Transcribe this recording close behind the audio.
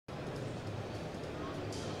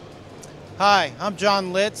Hi, I'm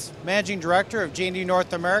John Litz, Managing Director of G&D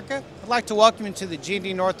North America. I'd like to welcome you to the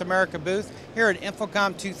G&D North America booth here at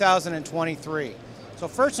InfoComm 2023. So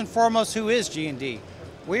first and foremost, who is G&D?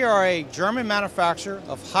 We are a German manufacturer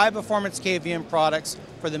of high-performance KVM products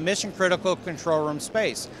for the mission-critical control room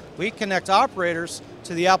space. We connect operators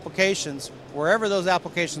to the applications wherever those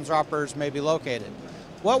applications or operators may be located.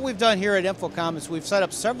 What we've done here at InfoComm is we've set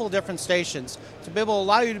up several different stations to be able to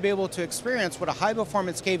allow you to be able to experience what a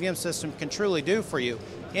high-performance KVM system can truly do for you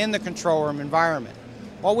in the control room environment.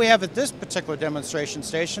 What we have at this particular demonstration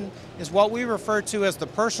station is what we refer to as the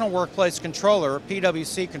Personal Workplace Controller, or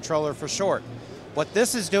PWC controller for short. What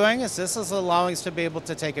this is doing is this is allowing us to be able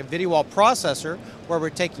to take a video wall processor where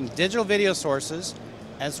we're taking digital video sources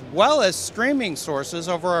as well as streaming sources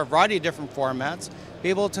over a variety of different formats, be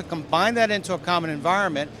able to combine that into a common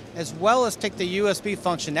environment, as well as take the USB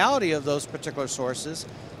functionality of those particular sources,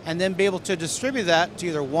 and then be able to distribute that to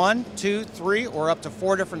either 1, 2, 3, or up to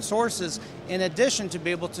 4 different sources, in addition to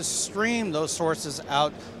be able to stream those sources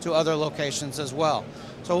out to other locations as well.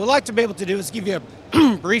 So what we'd like to be able to do is give you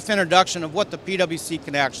a brief introduction of what the PWC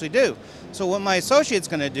can actually do. So what my associate's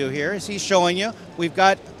going to do here is he's showing you, we've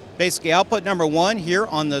got basically output number 1 here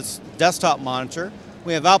on this desktop monitor.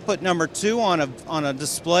 We have output number 2 on a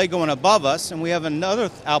display going above us, and we have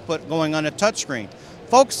another output going on a touchscreen.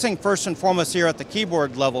 Focusing first and foremost here at the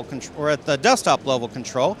keyboard level or at the desktop level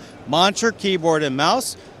control, monitor, keyboard, and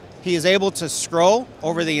mouse. He is able to scroll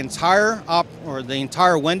over the entire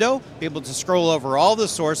window, be able to scroll over all the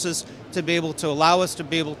sources to be able to allow us to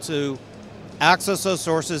be able to access those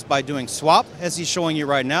sources by doing swap, as he's showing you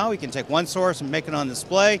right now. He can take one source and make it on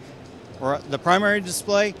display, or the primary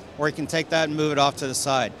display, or he can take that and move it off to the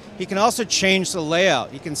side. He can also change the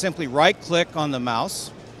layout. You can simply right-click on the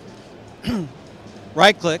mouse,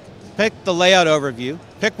 right-click, pick the layout overview,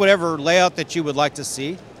 pick whatever layout that you would like to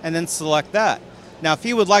see, and then select that. Now, if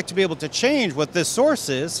he would like to be able to change what this source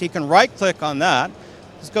is, he can right-click on that,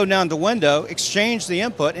 just go down to Window, exchange the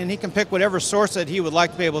input, and he can pick whatever source that he would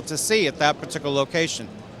like to be able to see at that particular location.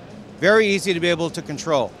 Very easy to be able to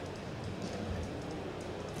control.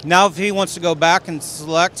 Now, if he wants to go back and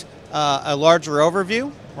select a larger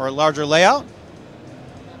overview or a larger layout,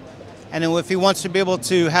 and then if he wants to be able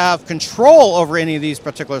to have control over any of these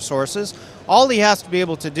particular sources, all he has to be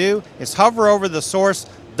able to do is hover over the source,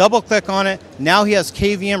 double click on it. Now he has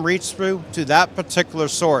KVM reach through to that particular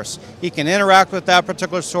source. He can interact with that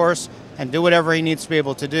particular source and do whatever he needs to be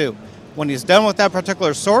able to do. When he's done with that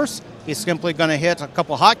particular source, he's simply going to hit a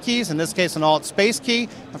couple hotkeys, in this case an Alt Space key,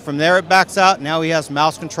 and from there it backs out. Now he has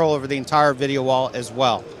mouse control over the entire video wall as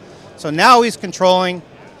well. So now he's controlling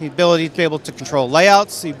the ability to be able to control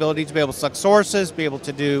layouts, the ability to be able to select sources, be able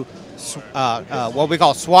to do what we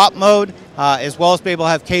call swap mode, as well as be able to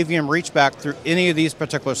have KVM reach back through any of these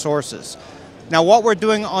particular sources. Now what we're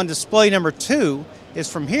doing on display number 2 is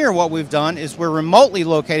from here what we've done is we're remotely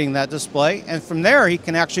locating that display, and from there he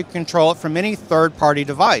can actually control it from any third-party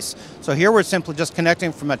device. So here we're simply just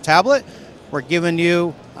connecting from a tablet. We're giving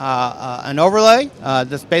you an overlay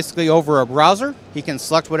that's basically over a browser. He can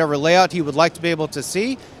select whatever layout he would like to be able to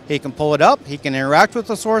see. He can pull it up, he can interact with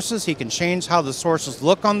the sources, he can change how the sources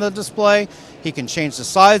look on the display, he can change the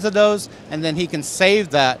size of those, and then he can save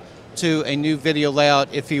that to a new video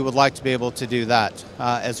layout if he would like to be able to do that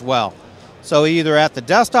as well. So either at the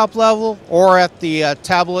desktop level or at the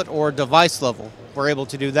tablet or device level, we're able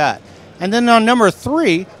to do that. And then on number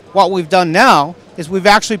 3, what we've done now is we've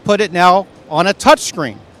actually put it now on a touch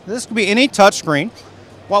screen. This could be any touch screen.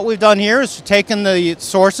 What we've done here is taken the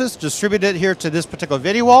sources, distributed it here to this particular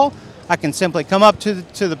video wall. I can simply come up to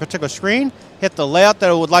the particular screen, hit the layout that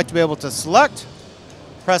I would like to be able to select,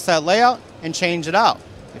 press that layout, and change it out.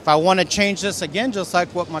 If I want to change this again, just like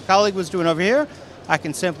what my colleague was doing over here, I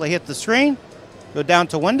can simply hit the screen, go down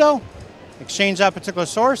to Window, exchange that particular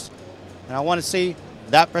source, and I want to see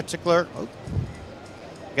that particular, I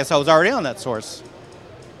guess I was already on that source.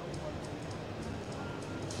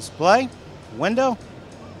 Display, Window,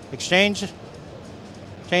 exchange,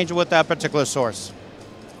 change it with that particular source.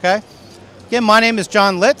 Okay? Again, my name is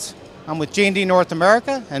John Litz. I'm with G&D North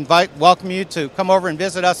America, and welcome you to come over and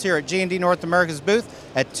visit us here at G&D North America's booth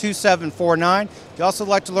at 2749. If you also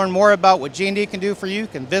like to learn more about what G&D can do for you, you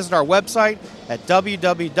can visit our website at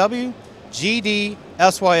www.gdsys.com.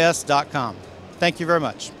 Thank you very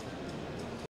much.